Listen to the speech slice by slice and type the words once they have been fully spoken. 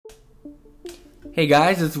Hey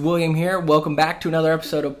guys, it's William here. Welcome back to another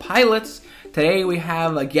episode of Pilots. Today we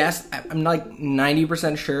have a guest. I'm like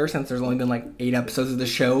 90% sure, since there's only been like 8 episodes of the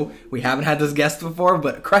show, we haven't had this guest before,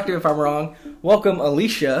 but correct me if I'm wrong. Welcome,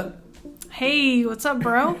 Alicia. Hey, what's up,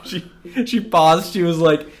 bro? She paused. She was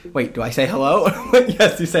like, wait, do I say hello?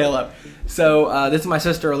 Yes, you say hello. So, this is my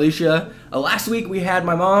sister, Alicia. Last week we had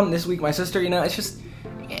my mom. This week my sister. It's just,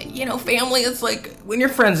 family. It's like when your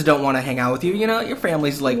friends don't want to hang out with you, your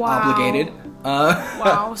family's like obligated.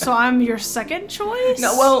 Wow, so I'm your second choice?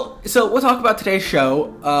 No, well, so we'll talk about today's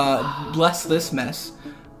show, Bless This Mess.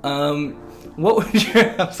 What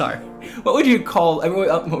would you call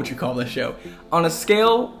this show? On a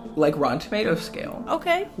scale, like Rotten Tomatoes scale.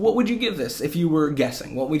 Okay. What would you give this if you were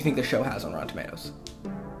guessing? What would you think the show has on Rotten Tomatoes?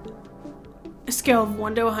 A scale of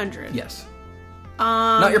 1 to 100. Yes.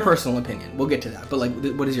 Not your personal opinion. We'll get to that. But,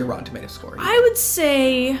 what is your Rotten Tomatoes score? I would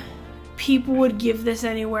say people would give this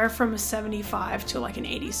anywhere from a 75 to like an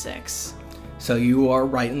 86. So you are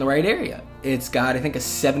right in the right area. It's got, I think, a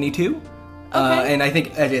 72. Okay. And I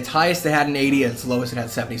think at its highest it had an 80, at its lowest it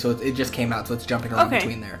had 70. So it just came out, so it's jumping around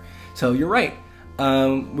between there. So you're right.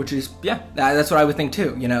 Which is, that's what I would think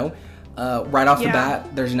too, Right off the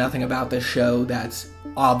bat, there's nothing about this show that's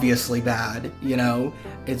obviously bad,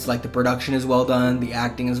 It's like the production is well done, the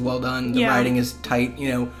acting is well done, the writing is tight,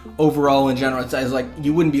 overall in general, it's like,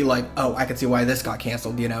 you wouldn't be like, oh, I can see why this got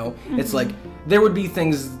canceled, Mm-hmm. It's like, there would be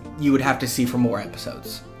things you would have to see for more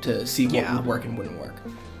episodes to see what would work and wouldn't work.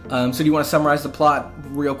 So do you want to summarize the plot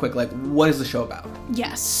real quick? Like, what is the show about?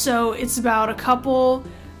 Yes, so it's about a couple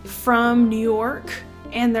from New York,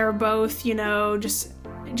 and they're both, just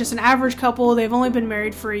an average couple. They've only been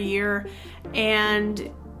married for a year,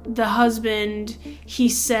 and the husband, he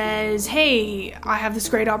says, hey, I have this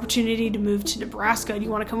great opportunity to move to Nebraska. Do you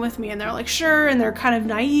want to come with me? And they're like, sure. And they're kind of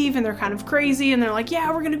naive and they're kind of crazy. And they're like,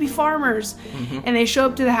 yeah, we're going to be farmers. Mm-hmm. And they show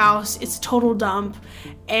up to the house. It's a total dump.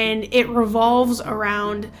 And it revolves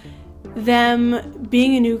around them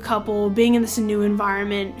being a new couple, being in this new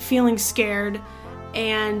environment, feeling scared.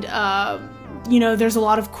 And, there's a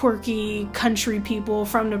lot of quirky country people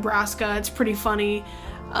from Nebraska. It's pretty funny.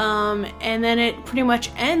 And then it pretty much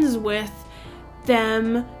ends with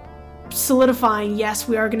them solidifying, yes,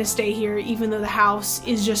 we are going to stay here, even though the house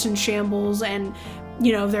is just in shambles, and,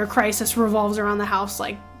 their crisis revolves around the house,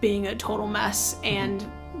 like, being a total mess, and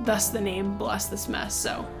thus the name Bless This Mess,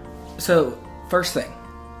 So, first thing.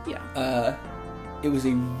 Yeah. It was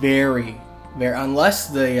a very, unless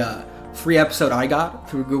the, free episode I got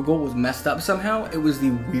through Google was messed up somehow, it was the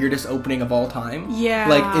weirdest opening of all time. Yeah.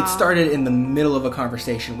 Like, it started in the middle of a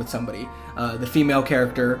conversation with somebody. The female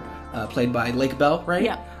character, played by Lake Bell, right?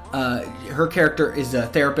 Yeah. Her character is a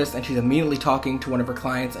therapist, and she's immediately talking to one of her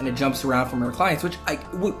clients, and it jumps around from her clients,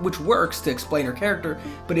 which works to explain her character,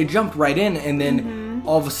 but it jumped right in, and then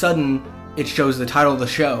all of a sudden, it shows the title of the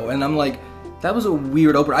show, and I'm like, that was a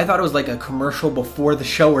weird opener. I thought it was like a commercial before the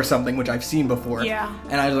show or something, which I've seen before. Yeah.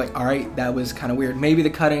 And I was like, all right, that was kind of weird. Maybe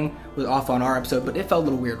the cutting was off on our episode, but it felt a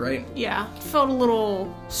little weird, right? Yeah. It felt a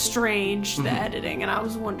little strange, the editing, and I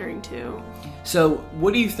was wondering too. So,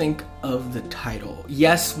 what do you think of the title?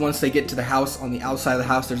 Yes, once they get to the house, on the outside of the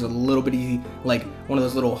house, there's a little bitty, like, one of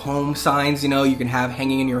those little home signs, you can have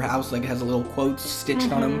hanging in your house, like, it has a little quote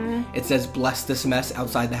stitched on them. It says, Bless This Mess,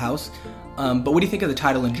 outside the house. But what do you think of the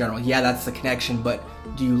title in general? Yeah, that's the connection, but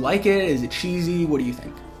do you like it? Is it cheesy? What do you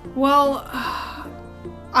think? Well,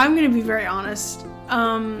 I'm going to be very honest.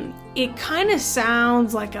 It kind of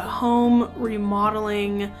sounds like a home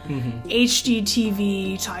remodeling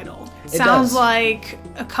HGTV title. It sounds like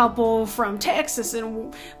a couple from Texas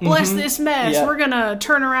and bless this mess. Yeah. We're going to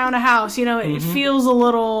turn around a house. It feels a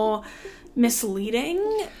little misleading,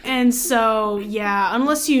 and so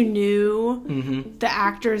unless you knew the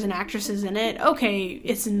actors and actresses in it, okay,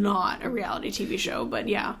 it's not a reality TV show, but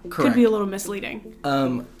could be a little misleading.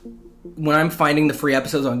 When I'm finding the free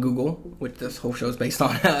episodes on Google, which this whole show is based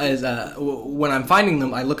on, is when I'm finding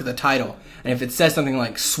them, I look at the title, and if it says something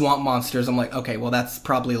like Swamp Monsters, I'm like, okay, well, that's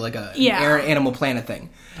probably like an Animal Planet thing.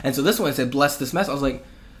 And so this one said Bless This Mess. I was like,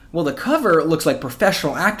 well, the cover looks like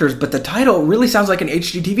professional actors, but the title really sounds like an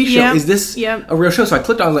HGTV show. Yep. Is this a real show? So I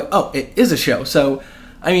clicked on it, I was like, oh, it is a show. So,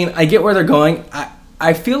 I mean, I get where they're going.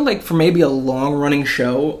 I feel like for maybe a long-running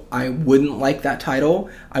show, I wouldn't like that title.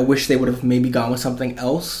 I wish they would have maybe gone with something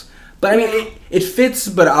else. But, I mean, it fits,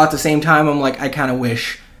 but at the same time, I'm like, I kind of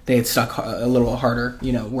wish they had stuck a little harder,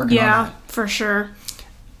 working on that. Yeah, for sure.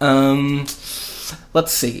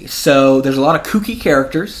 let's see. So there's a lot of kooky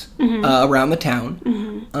characters around the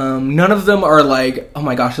town. None of them are like, oh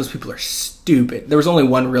my gosh, those people are stupid. There was only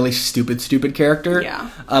one really stupid character. Yeah.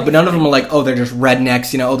 But none of them are like, oh, they're just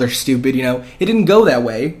rednecks, oh, they're stupid, It didn't go that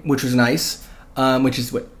way, which was nice, which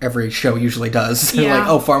is what every show usually does. Yeah. Like,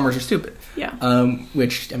 oh, farmers are stupid. Yeah.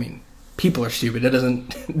 Which, people are stupid. It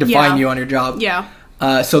doesn't define you on your job. Yeah.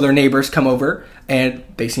 So their neighbors come over, and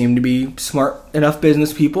they seem to be smart enough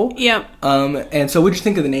business people. Yep. And so what'd you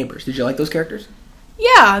think of the neighbors? Did you like those characters?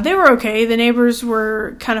 Yeah, they were okay. The neighbors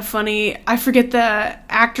were kind of funny. I forget the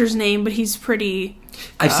actor's name, but he's pretty...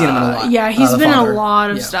 I've seen him in a lot. Yeah, he's been in a lot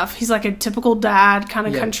of stuff. He's like a typical dad, kind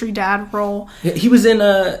of country dad role. Yeah, he was in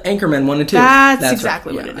Anchorman 1 and 2. That's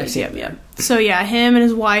exactly what it is. I've seen him. So yeah, him and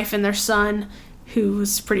his wife and their son, who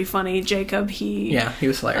was pretty funny, Jacob, he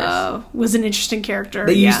was hilarious. Was an interesting character.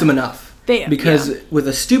 They used him enough. Because yeah. with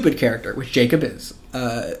a stupid character, which Jacob is,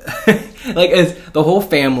 like as the whole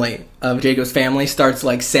family of Jacob's family starts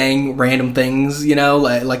like saying random things,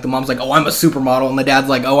 like the mom's like, oh, I'm a supermodel, and the dad's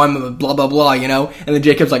like, oh, I'm a blah blah blah, and then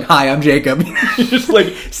Jacob's like, hi, I'm Jacob. He just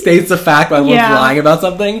like states the fact while lying about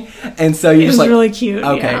something, and so you just like, really cute.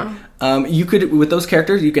 Okay. Yeah. You could, with those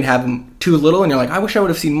characters, you can have them too little, and you're like, I wish I would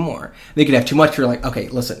have seen more. They could have too much, you're like, okay,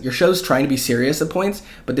 listen, your show's trying to be serious at points,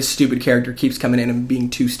 but this stupid character keeps coming in and being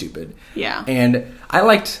too stupid. Yeah. And I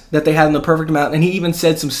liked that they had him the perfect amount, and he even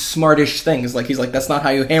said some smartish things, like he's like, that's not how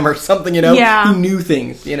you hammer something, Yeah. He knew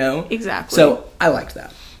things, Exactly. So, I liked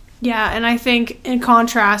that. Yeah, and I think in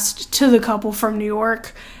contrast to the couple from New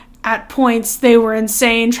York, at points they were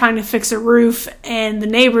insane trying to fix a roof, and the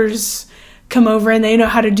neighbors come over and they know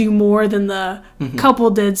how to do more than the couple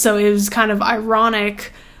did, so it was kind of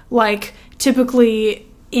ironic. Like typically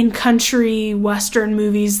in country western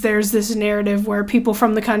movies there's this narrative where people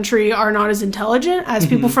from the country are not as intelligent as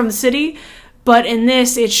people from the city, but in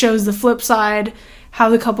this it shows the flip side, how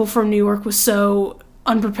the couple from New York was so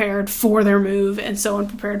unprepared for their move and so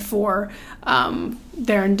unprepared for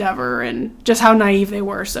their endeavor, and just how naive they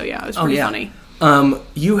were. So yeah, it was pretty funny.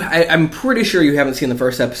 I'm pretty sure you haven't seen the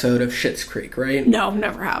first episode of Schitt's Creek, right? No,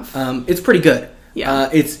 never have. It's pretty good. Yeah.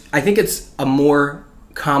 I think it's a more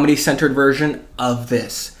comedy-centered version of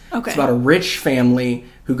this. Okay. It's about a rich family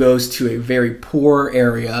who goes to a very poor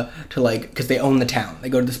area to because they own the town. They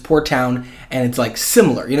go to this poor town, and it's like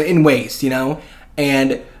similar, in ways,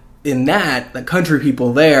 and in that, the country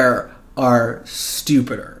people there are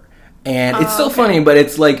stupider. And it's still funny, but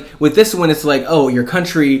it's like, with this one, it's like, oh, your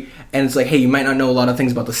country, and it's like, hey, you might not know a lot of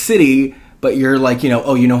things about the city, but you're like,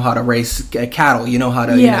 oh, you know how to raise cattle, you know how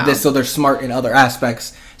to, this, so they're smart in other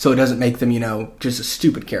aspects, so it doesn't make them, just a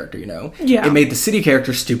stupid character, Yeah. It made the city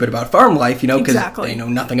characters stupid about farm life, because exactly. they know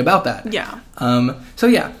nothing about that. Yeah. So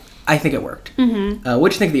yeah, I think it worked. Mm-hmm. What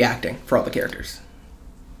do you think of the acting for all the characters?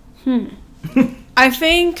 I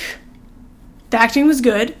think the acting was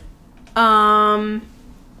good.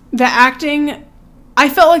 The acting, I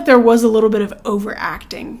felt like there was a little bit of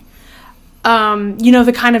overacting.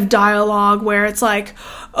 The kind of dialogue where it's like,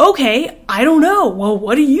 okay, I don't know. Well,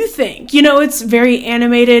 what do you think? It's very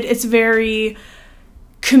animated. It's very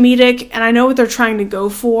comedic. And I know what they're trying to go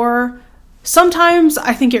for. Sometimes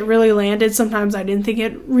I think it really landed. Sometimes I didn't think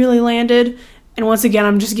it really landed. And once again,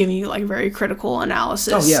 I'm just giving you very critical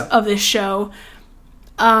analysis of this show.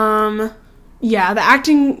 Yeah, the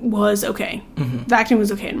acting was okay. Mm-hmm. The acting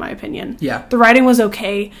was okay, in my opinion. Yeah. The writing was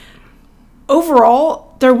okay.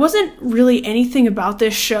 Overall, there wasn't really anything about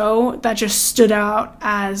this show that just stood out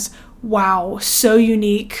as, wow, so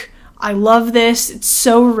unique. I love this. It's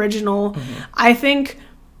so original. Mm-hmm. I think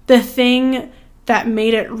the thing that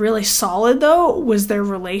made it really solid, though, was their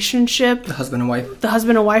relationship. The husband and wife. The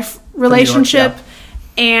husband and wife relationship. York,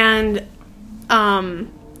 yeah. And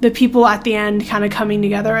the people at the end kind of coming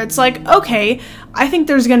together. It's like, okay, I think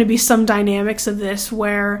there's going to be some dynamics of this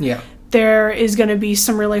where there is going to be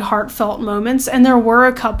some really heartfelt moments. And there were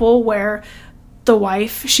a couple where the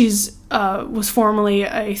wife, she's was formerly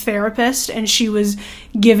a therapist, and she was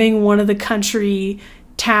giving one of the country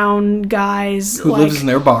town guys who lives in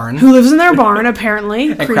their barn,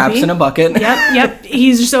 apparently. And craps in a bucket. Yep.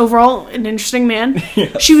 He's just overall an interesting man.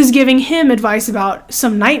 Yeah. She was giving him advice about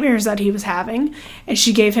some nightmares that he was having, and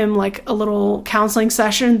she gave him a little counseling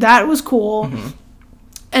session. That was cool. Mm-hmm.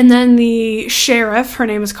 And then the sheriff, her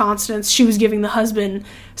name is Constance, she was giving the husband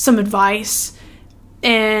some advice,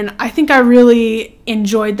 and I think I really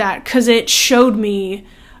enjoyed that because it showed me,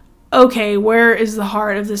 okay, where is the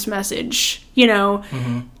heart of this message?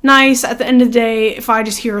 Nice. At the end of the day, if I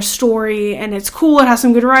just hear a story and it's cool, it has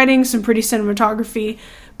some good writing, some pretty cinematography.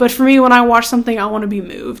 But for me, when I watch something, I want to be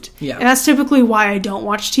moved. Yeah. And that's typically why I don't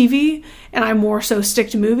watch TV and I more so stick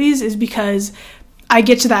to movies, is because I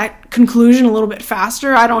get to that conclusion a little bit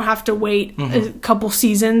faster. I don't have to wait a couple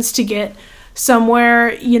seasons to get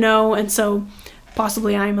somewhere, you know, and so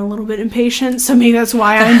possibly I'm a little bit impatient, so maybe that's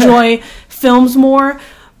why I enjoy films more.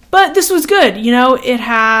 But this was good, you know, it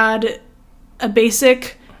had a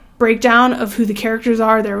basic breakdown of who the characters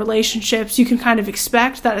are, their relationships. You can kind of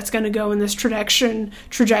expect that it's going to go in this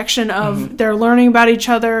trajectory of they're learning about each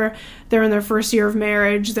other, they're in their first year of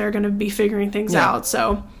marriage, they're going to be figuring things out.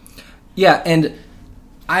 So yeah, and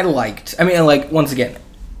once again,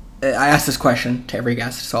 I asked this question to every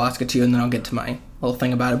guest, so I'll ask it to you and then I'll get to my little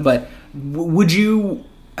thing about it. But would you,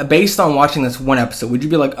 based on watching this one episode, would you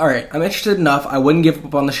be like, all right, I'm interested enough, I wouldn't give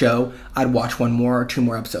up on the show, I'd watch one more or two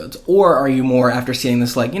more episodes? Or are you more, after seeing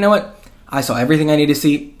this, like, you know what, I saw everything I need to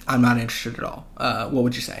see, I'm not interested at all? What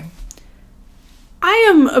would you say? I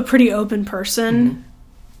am a pretty open person.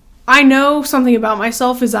 I know something about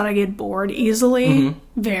myself is that I get bored easily,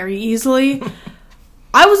 very easily.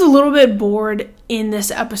 I was a little bit bored in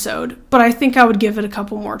this episode, but I think I would give it a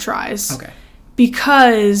couple more tries. Okay.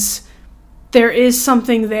 Because there is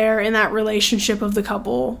something there in that relationship of the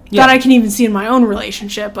couple that I can even see in my own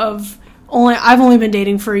relationship of I've only been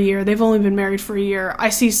dating for a year. They've only been married for a year. I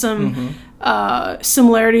see some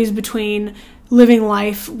similarities between living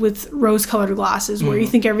life with rose-colored glasses where you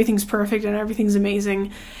think everything's perfect and everything's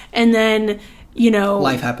amazing. And then, you know...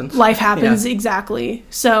 Life happens, exactly.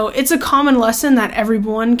 So it's a common lesson that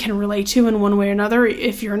everyone can relate to in one way or another.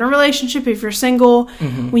 If you're in a relationship, if you're single,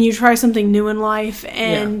 when you try something new in life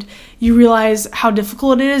and you realize how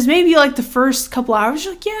difficult it is, maybe like the first couple hours,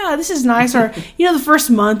 you're like, yeah, this is nice. Or, you know, the first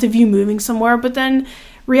month of you moving somewhere, but then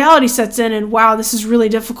reality sets in and wow, this is really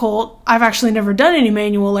difficult. I've actually never done any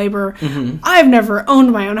manual labor. I've never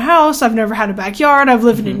owned my own house. I've never had a backyard. I've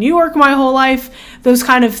lived in New York my whole life. Those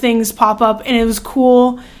kind of things pop up, and it was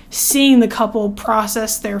cool seeing the couple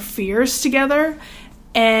process their fears together.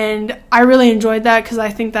 And I really enjoyed that because I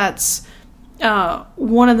think that's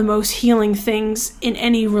one of the most healing things in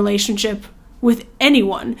any relationship with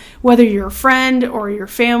anyone, whether you're a friend or your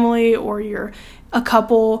family or you're a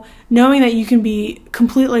couple, knowing that you can be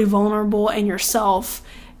completely vulnerable and yourself,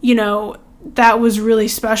 you know, that was really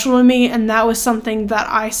special to me. And that was something that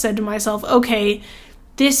I said to myself, okay,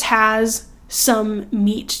 this has some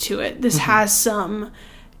meat to it. This has some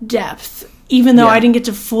depth. Even though I didn't get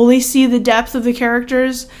to fully see the depth of the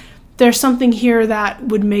characters, there's something here that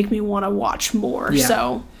would make me want to watch more.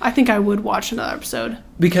 So I think I would watch another episode.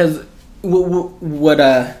 Because what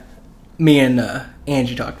me and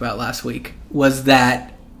Angie talked about last week was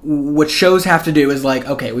that what shows have to do is like,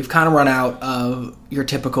 okay, we've kind of run out of your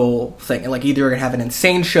typical thing. Like either you're going to have an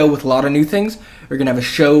insane show with a lot of new things, or you're going to have a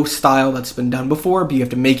show style that's been done before, but you have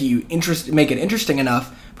to make it interesting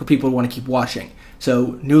enough for people to want to keep watching.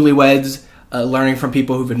 So newlyweds, learning from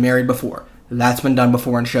people who've been married before. That's been done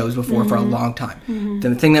before in shows before for a long time.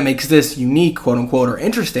 Then the thing that makes this unique, quote unquote, or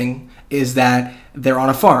interesting is that they're on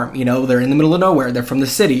a farm, you know, they're in the middle of nowhere, they're from the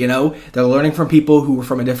city, you know, they're learning from people who are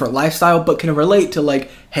from a different lifestyle, but can relate to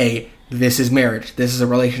like, hey, this is marriage, this is a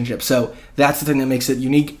relationship. So that's the thing that makes it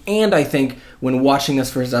unique. And I think when watching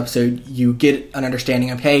this first episode, you get an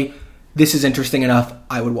understanding of, hey, this is interesting enough,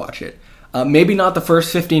 I would watch it. Maybe not the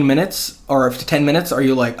first 15 minutes or 10 minutes are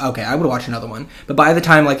you like, okay, I would watch another one. But by the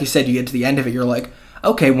time, like you said, you get to the end of it, you're like,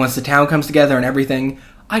 okay, once the town comes together and everything,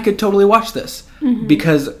 I could totally watch this.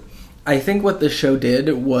 Because I think what this show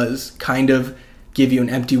did was kind of give you an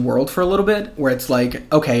empty world for a little bit, where it's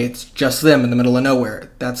like, okay, it's just them in the middle of nowhere.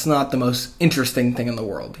 That's not the most interesting thing in the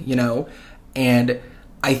world, you know? And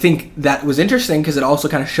I think that was interesting because it also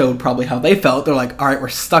kind of showed probably how they felt. They're like, all right, we're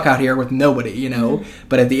stuck out here with nobody, you know?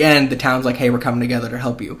 But at the end, the town's like, hey, we're coming together to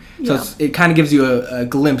help you. So it kind of gives you a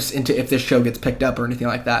glimpse into if this show gets picked up or anything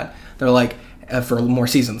like that. They're like, for more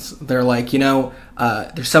seasons, they're like, you know,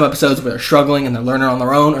 there's some episodes where they're struggling and they're learning on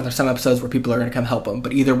their own, or there's some episodes where people are going to come help them.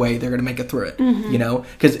 But either way, they're going to make it through it, you know?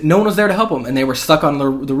 Because no one was there to help them, and they were stuck on the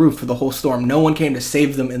roof for the whole storm. No one came to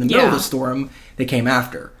save them in the middle of the storm. They came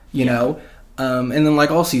after, you know? And then,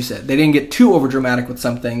 like also you said, they didn't get too overdramatic with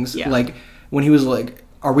some things. Like, when he was like,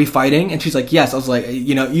 are we fighting? And she's like, yes. I was like,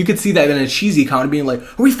 you know, you could see that in a cheesy comedy being like,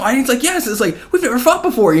 are we fighting? It's like, yes. It's like, we've never fought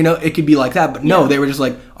before, you know? It could be like that. But no, they were just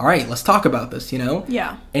like, all right, let's talk about this, you know?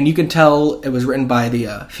 Yeah. And you can tell it was written by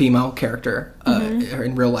the female character.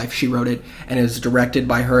 In real life, she wrote it. And it was directed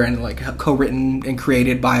by her and, like, co-written and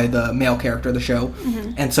created by the male character of the show.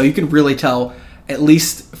 And so you can really tell, at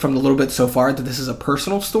least from the little bit so far, that this is a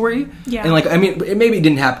personal story. Yeah. And, like, I mean, it maybe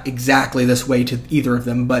didn't happen exactly this way to either of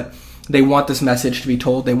them, but they want this message to be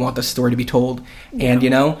told. They want this story to be told. And, you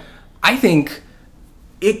know, I think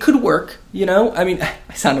it could work, you know? I mean,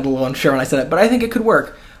 I sounded a little unsure when I said it, but I think it could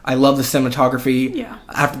work. I love the cinematography. Yeah.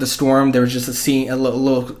 After the storm, there was just a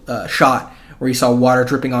little shot where you saw water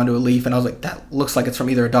dripping onto a leaf, and I was like, that looks like it's from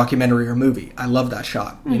either a documentary or a movie. I love that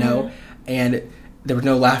shot, you know? And there was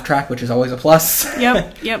no laugh track, which is always a plus.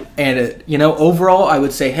 Yep. And, overall, I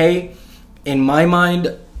would say, hey, in my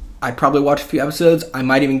mind, I'd probably watch a few episodes. I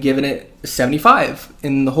might even give it 75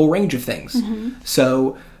 in the whole range of things.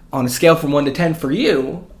 So on a scale from 1 to 10 for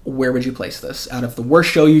you, where would you place this? Out of the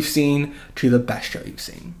worst show you've seen to the best show you've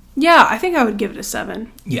seen? Yeah, I think I would give it a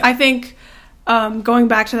 7. Yeah. I think going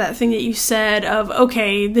back to that thing that you said of,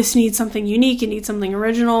 okay, this needs something unique, it needs something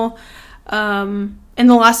original. And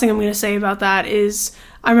the last thing I'm going to say about that is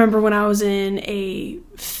I remember when I was in a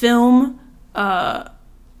film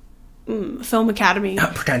academy.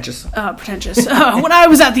 Pretentious. When I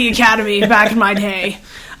was at the academy back in my day.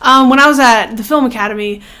 When I was at the film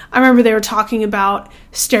academy, I remember they were talking about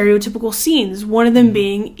stereotypical scenes, one of them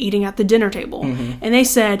being eating at the dinner table. And they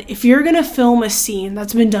said, if you're going to film a scene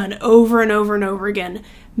that's been done over and over and over again,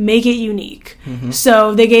 make it unique.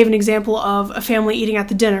 So they gave an example of a family eating at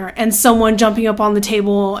the dinner and someone jumping up on the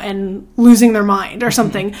table and losing their mind or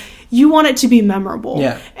something. You want it to be memorable.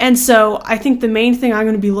 Yeah. And so I think the main thing I'm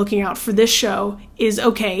going to be looking out for this show is,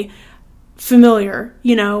 okay, familiar,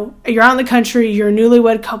 you're out in the country, you're a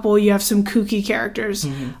newlywed couple, you have some kooky characters.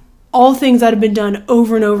 All things that have been done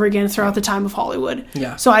over and over again throughout the time of Hollywood.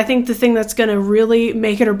 Yeah. So I think the thing that's going to really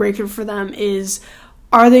make it or break it for them is,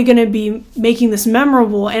 are they going to be making this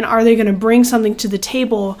memorable, and are they going to bring something to the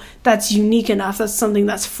table that's unique enough, that's something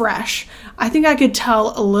that's fresh? I think I could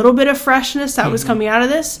tell a little bit of freshness that was coming out of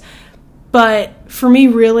this, but for me,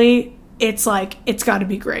 really, it's like, it's got to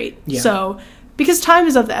be great. Yeah. So, because time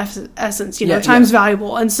is of the essence, time's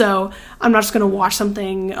valuable, and so I'm not just going to watch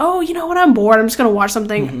something, I'm bored, I'm just going to watch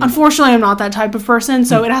something. Unfortunately, I'm not that type of person,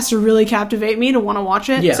 so it has to really captivate me to want to watch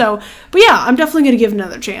it. Yeah. So, but yeah, I'm definitely going to give it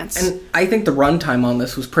another chance. And I think the runtime on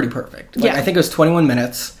this was pretty perfect. I think it was 21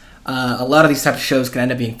 minutes. A lot of these types of shows can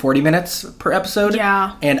end up being 40 minutes per episode.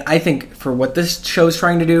 Yeah. And I think for what this show is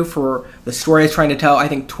trying to do, for the story it's trying to tell, I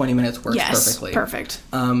think 20 minutes works perfectly. Perfect.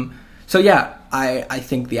 So yeah, I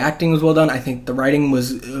think the acting was well done. I think the writing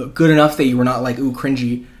was good enough that you were not like, ooh,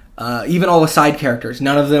 cringy. Even all the side characters,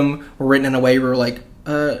 none of them were written in a way where you're like,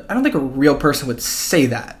 I don't think a real person would say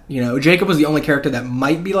that. Jacob was the only character that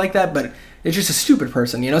might be like that, but it's just a stupid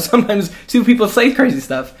person. Sometimes stupid people say crazy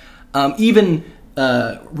stuff. Even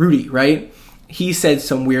Rudy, right? He said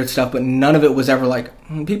some weird stuff, but none of it was ever like,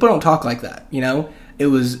 people don't talk like that. It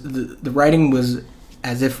was the writing was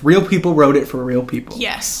as if real people wrote it for real people.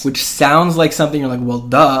 Yes. Which sounds like something you're like, well,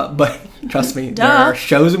 duh, but trust me, there are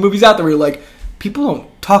shows and movies out there where you're like, people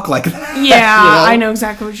don't talk like that. Yeah, I know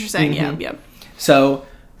exactly what you're saying. Yep. So,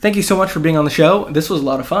 thank you so much for being on the show. This was a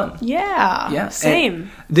lot of fun. Yeah. Same.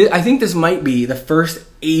 I think this might be the first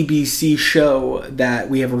ABC show that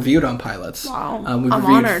we have reviewed on Pilots. Wow. We've I'm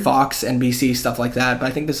reviewed honored. Fox, NBC, stuff like that, but I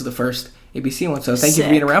think this is the first ABC one, so thank you for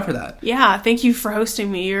being around for that. Yeah, thank you for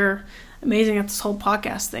hosting me. You're amazing at this whole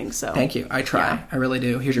podcast thing. So thank you. I try. Yeah. I really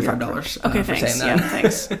do. Here's your $5. Okay, for thanks. saying that. Yeah,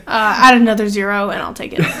 thanks. Add another 0 and I'll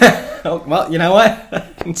take it. Oh, well, you know what?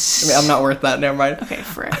 I'm not worth that. Never mind. Okay,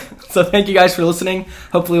 frick. So thank you guys for listening.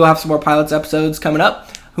 Hopefully we'll have some more Pilots episodes coming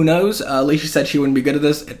up. Who knows? Alicia said she wouldn't be good at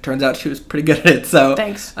this. It turns out she was pretty good at it. So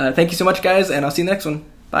thanks. Thank you so much, guys, and I'll see you in the next one.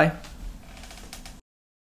 Bye.